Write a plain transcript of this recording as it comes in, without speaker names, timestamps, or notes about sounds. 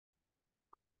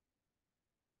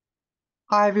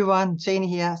Hi everyone, Gina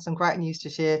here. Some great news to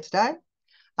share today.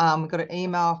 We got an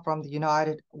email from the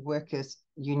United Workers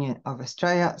Union of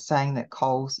Australia saying that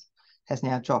Coles has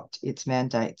now dropped its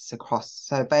mandates across.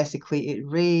 So basically it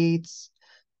reads,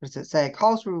 what does it say?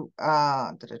 Coles will,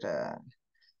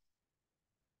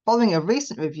 Following a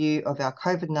recent review of our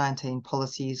COVID-19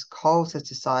 policies, Coles has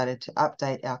decided to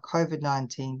update our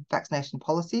COVID-19 vaccination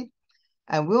policy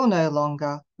and will no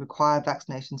longer require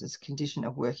vaccinations as a condition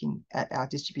of working at our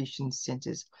distribution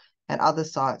centres and other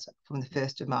sites from the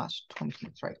 1st of March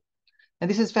 2023. And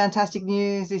this is fantastic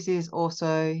news. This is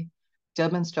also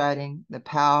demonstrating the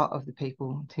power of the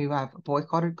people who have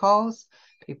boycotted Coles,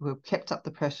 people who have kept up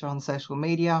the pressure on social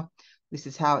media. This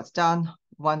is how it's done,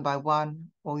 one by one.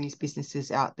 All these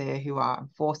businesses out there who are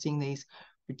enforcing these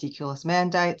ridiculous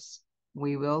mandates,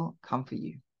 we will come for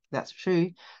you. That's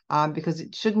true, because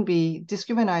it shouldn't be,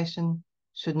 discrimination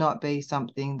should not be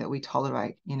something that we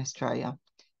tolerate in Australia.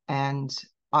 And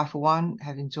I, for one,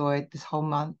 have enjoyed this whole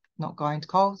month not going to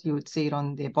Coles. You would see it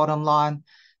on their bottom line.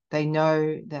 They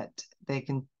know that they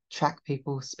can track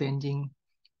people's spending,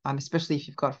 especially if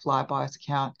you've got a Flybuys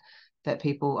account, that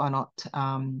people are not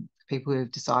people who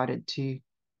have decided to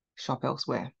shop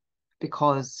elsewhere.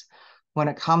 Because when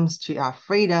it comes to our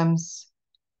freedoms,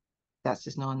 that's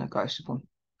just non-negotiable.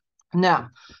 Now,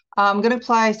 I'm going to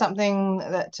play something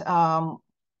that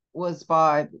was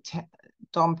by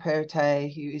Dom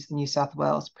Perrottet, who is the New South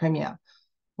Wales Premier,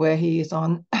 where he is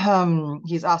on,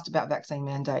 he's asked about vaccine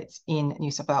mandates in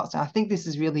New South Wales. Now, I think this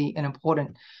is really an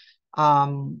important,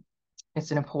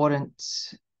 it's an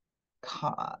important,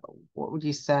 what would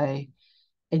you say,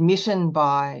 admission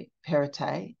by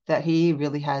Perrottet that he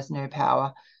really has no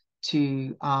power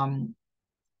to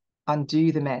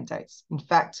undo the mandates. In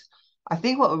fact, I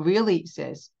think what it really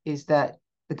says is that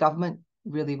the government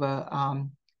really were,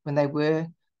 when they were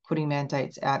putting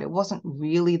mandates out, it wasn't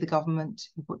really the government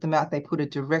who put them out. They put a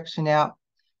direction out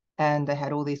and they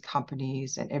had all these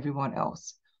companies and everyone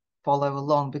else follow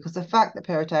along, because the fact that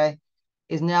Perrottet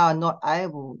is now not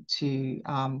able to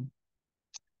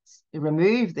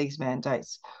remove these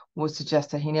mandates would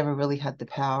suggest that he never really had the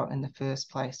power in the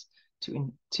first place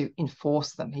to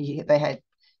enforce them. They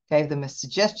gave them a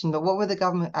suggestion, but what were the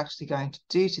government actually going to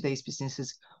do to these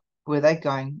businesses? Were they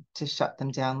going to shut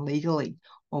them down legally,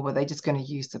 or were they just going to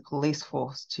use the police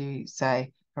force to,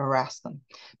 say, harass them?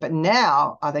 But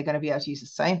now, are they going to be able to use the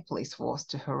same police force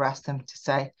to harass them, to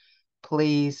say,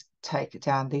 please take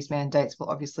down these mandates? Well,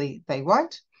 obviously they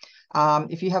won't.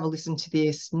 If you have a listen to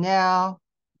this now,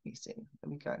 let me see, let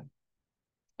me go.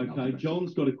 Okay,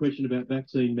 John's got a question about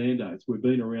vaccine mandates. We've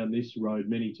been around this road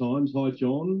many times. Hi,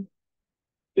 John.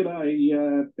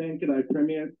 G'day, Ben. G'day,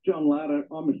 Premier. John Larder.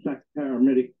 I'm a SAC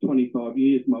paramedic, 25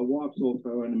 years. My wife's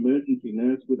also an emergency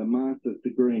nurse with a master's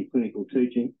degree in clinical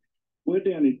teaching. We're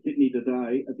down in Sydney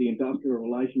today at the Industrial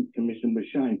Relations Commission with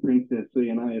Shane Prince, SC,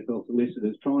 and AFL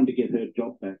solicitors trying to get her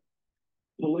job back.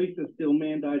 Police are still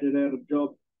mandated out of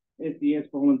jobs. SES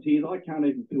volunteers, I can't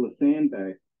even fill a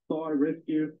sandbag. Fire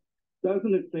rescue.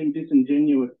 Doesn't it seem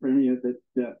disingenuous, Premier,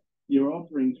 that you're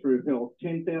offering through health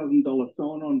 $10,000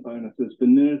 sign-on bonuses for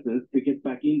nurses to get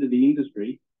back into the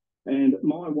industry, and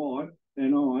my wife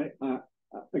and I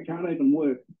can't even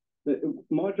work.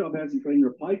 My job hasn't been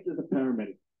replaced as a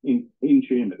paramedic in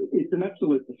Sherman. It's an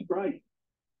absolute disgrace.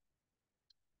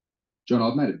 John,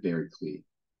 I've made it very clear,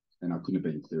 and I couldn't have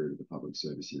been clearer to the public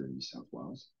service here in New South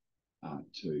Wales,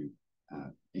 to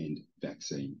end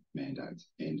vaccine mandates,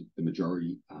 and the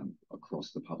majority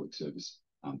across the public service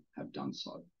have done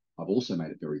so. I've also made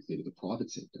it very clear to the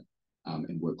private sector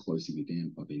and worked closely with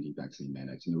them of ending vaccine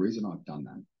mandates. And the reason I've done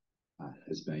that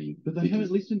has been... But they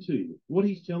haven't listened to you. What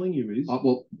he's telling you is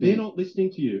they're not listening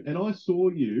to you. And I saw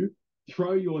you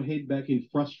throw your head back in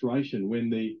frustration when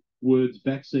the words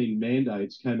vaccine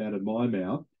mandates came out of my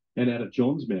mouth and out of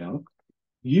John's mouth.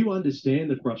 You understand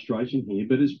the frustration here,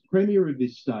 but as Premier of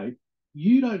this state,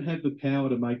 you don't have the power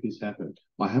to make this happen.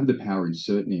 I have the power in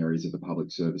certain areas of the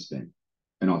public service, Ben,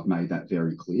 and I've made that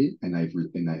very clear, and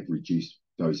they've reduced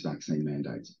those vaccine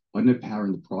mandates. I don't have power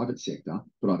in the private sector,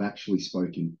 but I've actually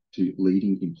spoken to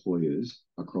leading employers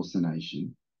across the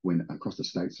nation, across the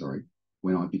state,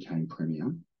 when I became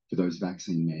Premier, for those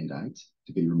vaccine mandates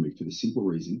to be removed, for the simple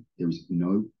reason there is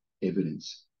no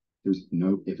evidence. There is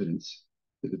no evidence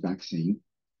that the vaccine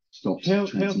stops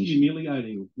transmission. How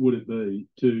humiliating would it be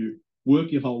to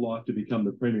work your whole life to become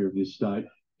the Premier of this state,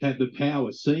 have the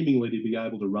power seemingly to be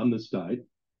able to run the state,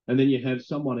 and then you have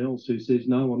someone else who says,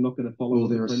 no, I'm not going to follow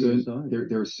what the Premier saying?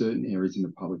 There are certain areas in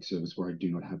the public service where I do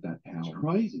not have that power. It's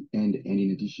crazy. And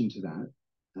in addition to that...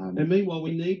 and meanwhile,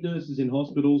 we need nurses in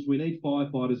hospitals. We need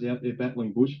firefighters out there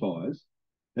battling bushfires.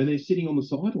 and they're sitting on the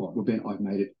sideline. Well, Ben, I've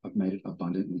made it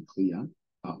abundantly clear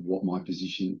what my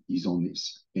position is on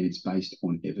this, and it's based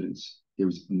on evidence. There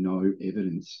is no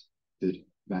evidence that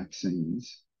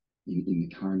vaccines in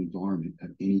the current environment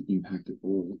have any impact at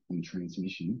all on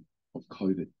transmission of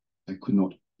COVID. They could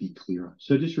not be clearer.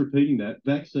 So just repeating that,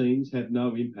 vaccines have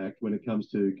no impact when it comes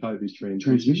to COVID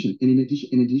transmission. And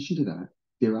in addition to that,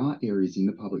 there are areas in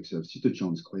the public service, to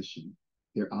John's question,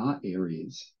 there are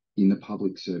areas in the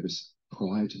public service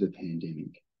prior to the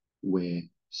pandemic where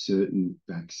certain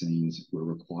vaccines were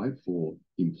required for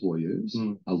employers,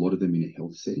 a lot of them in a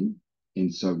health setting.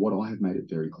 And so what I have made it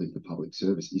very clear to the public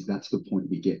service is that's the point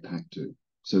we get back to.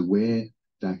 So where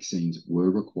vaccines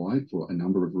were required for a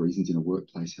number of reasons in a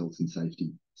workplace health and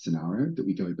safety scenario, that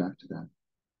we go back to that.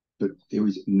 But there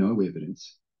is no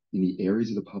evidence in the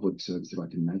areas of the public service that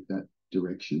I can make that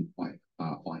direction. I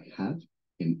have,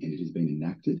 and it has been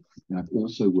enacted. And I've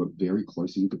also worked very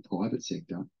closely with the private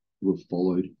sector who have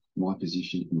followed my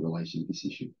position in relation to this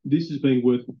issue. This has been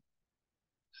worth.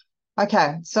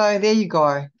 Okay, so there you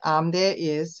go. There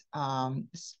is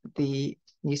the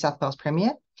New South Wales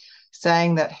Premier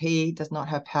saying that he does not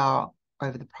have power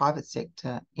over the private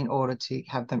sector in order to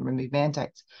have them remove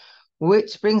mandates,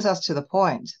 which brings us to the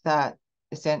point that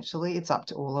essentially it's up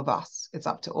to all of us. It's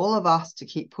up to all of us to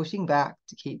keep pushing back,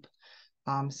 to keep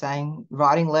saying,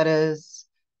 writing letters,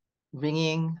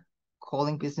 ringing,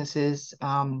 calling businesses,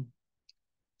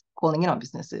 calling in on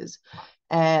businesses,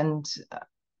 and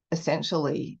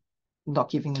essentially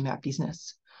not giving them out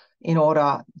business in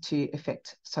order to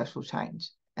effect social change.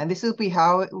 And this will be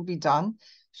how it will be done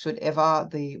should ever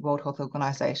the World Health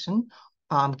Organization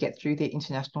get through their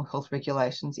international health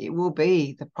regulations. It will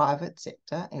be the private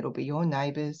sector, it'll be your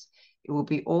neighbours, it will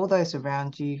be all those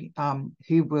around you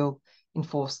who will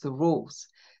enforce the rules.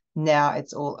 Now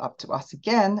it's all up to us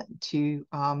again to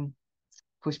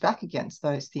push back against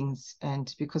those things,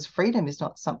 and because freedom is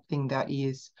not something that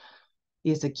is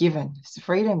a given.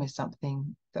 Freedom is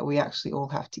something that we actually all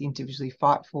have to individually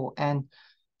fight for, and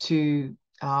to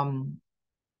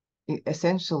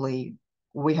essentially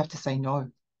we have to say no.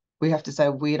 We have to say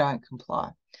we don't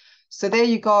comply. So there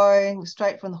you go,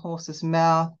 straight from the horse's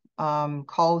mouth.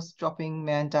 Coles dropping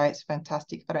mandates,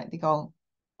 fantastic. I don't think I'll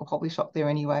probably shop there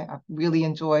anyway. I really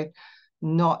enjoy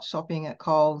not shopping at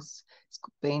Coles. It's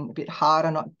been a bit harder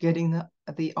not getting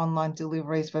the online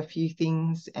deliveries for a few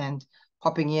things, and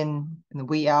popping in the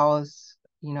wee hours,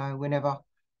 you know, whenever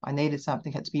I needed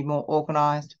something, had to be more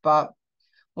organized. But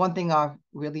one thing I've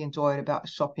really enjoyed about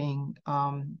shopping,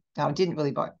 now I didn't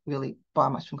really buy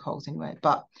much from Coles anyway,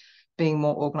 but being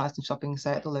more organized and shopping,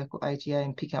 say at the local AGA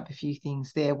and pick up a few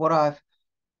things there. What I've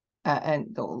and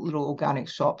the little organic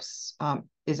shops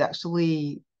is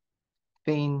actually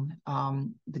been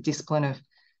the discipline of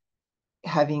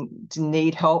having to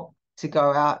need help to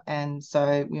go out, and so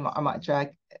I might drag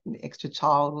an extra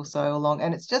child or so along,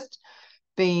 and it's just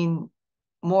been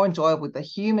more enjoyable with the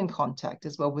human contact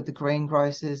as well with the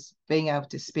greengrocers, being able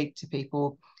to speak to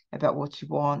people about what you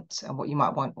want and what you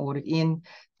might want ordered in.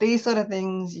 These sort of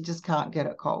things you just can't get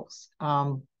at Coles.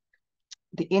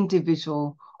 The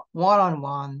individual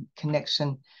one-on-one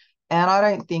connection, and I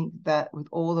don't think that with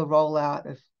all the rollout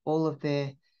of all of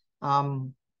their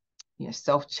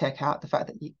self-checkout, the fact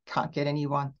that you can't get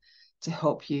anyone to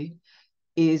help you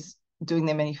is doing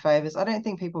them any favors. I don't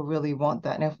think people really want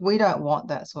that. And if we don't want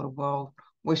that sort of world,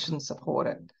 we shouldn't support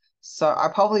it. So I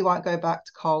probably won't go back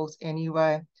to Coles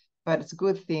anyway, but it's a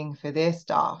good thing for their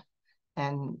staff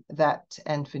and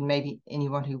for maybe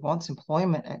anyone who wants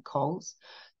employment at Coles,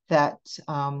 that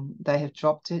they have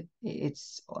dropped it.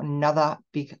 It's another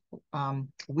big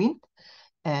win,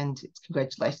 and it's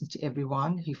congratulations to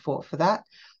everyone who fought for that.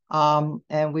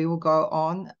 And we will go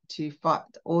on to fight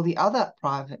all the other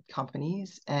private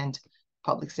companies and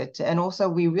public sector. And also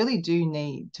we really do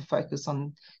need to focus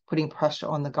on putting pressure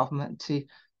on the government to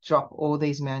drop all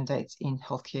these mandates in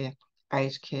healthcare,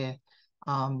 aged care,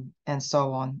 and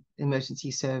so on,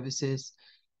 emergency services,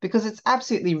 because it's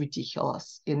absolutely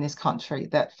ridiculous in this country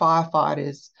that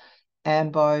firefighters,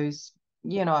 ambos,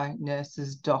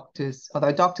 nurses, doctors,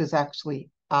 although doctors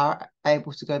actually are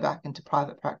able to go back into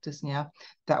private practice now.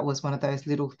 That was one of those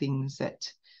little things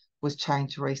that was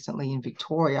changed recently in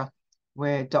Victoria,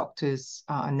 where doctors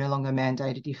are no longer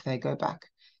mandated if they go back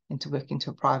into work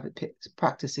into a private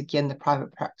practice. Again, the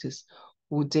private practice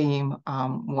will deem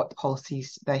what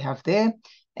policies they have there,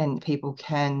 and people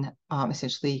can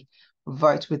essentially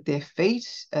vote with their feet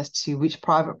as to which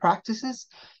private practices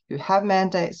who have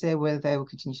mandates there, whether they will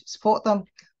continue to support them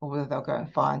or whether they'll go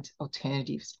and find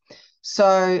alternatives.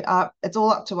 So it's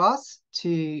all up to us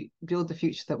to build the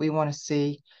future that we want to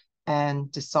see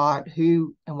and decide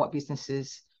who and what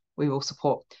businesses we will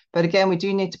support. But again, we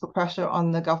do need to put pressure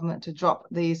on the government to drop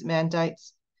these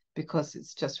mandates because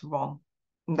it's just wrong.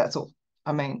 And that's all.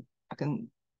 I mean,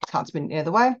 can't spin it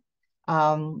either way.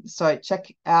 So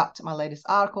check out my latest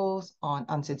articles on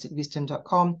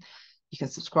uncensoredwisdom.com. You can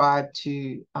subscribe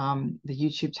to the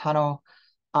YouTube channel.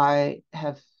 I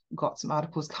have got some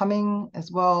articles coming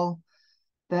as well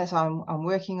that I'm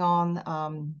working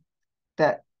on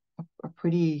that are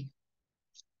pretty,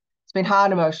 it's been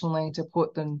hard emotionally to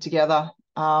put them together,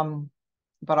 but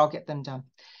I'll get them done.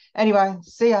 Anyway,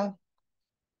 see ya.